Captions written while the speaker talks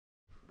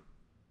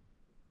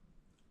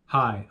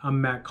Hi, I'm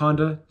Matt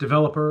Konda,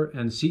 developer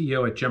and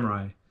CEO at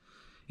Gemini.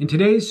 In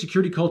today's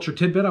Security Culture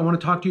Tidbit, I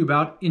want to talk to you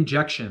about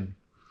injection.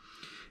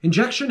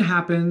 Injection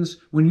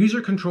happens when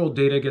user-controlled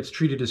data gets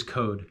treated as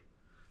code.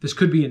 This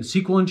could be in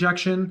SQL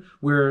injection,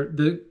 where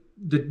the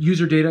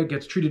user data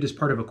gets treated as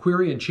part of a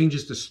query and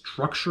changes the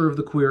structure of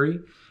the query,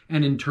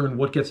 and in turn,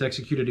 what gets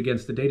executed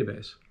against the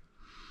database.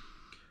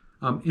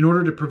 In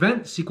order to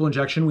prevent SQL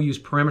injection, we use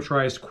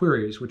parameterized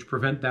queries, which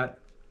prevent that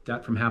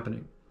from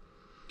happening.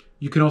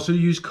 You can also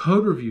use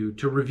code review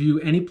to review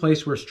any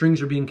place where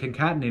strings are being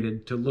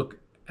concatenated to look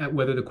at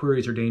whether the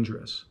queries are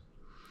dangerous.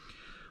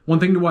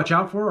 One thing to watch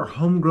out for are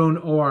homegrown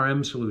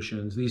ORM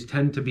solutions. These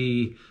tend to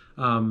be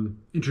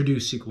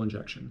introduced SQL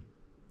injection.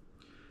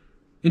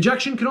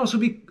 Injection can also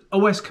be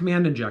OS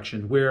command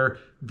injection, where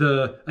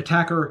the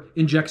attacker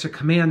injects a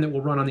command that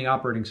will run on the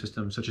operating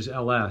system, such as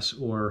ls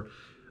or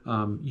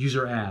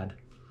user add.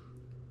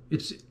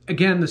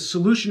 Again, the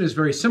solution is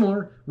very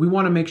similar. We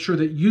want to make sure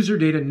that user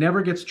data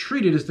never gets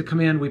treated as the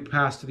command we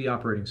pass to the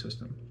operating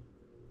system.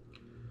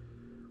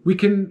 We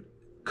can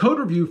code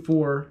review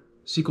for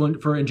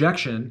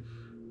injection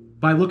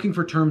by looking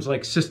for terms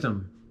like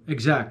system,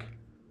 exec,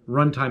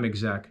 runtime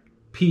exec,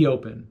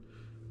 popen,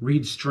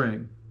 read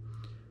string.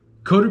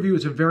 Code review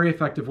is a very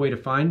effective way to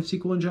find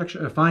injection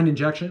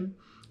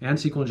and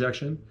SQL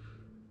injection.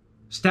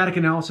 Static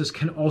analysis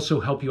can also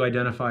help you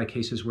identify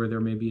cases where there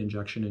may be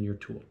injection in your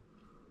tool.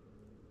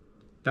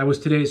 That was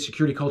today's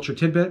Security Culture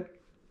Tidbit.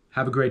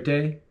 Have a great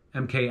day.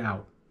 MK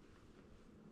out.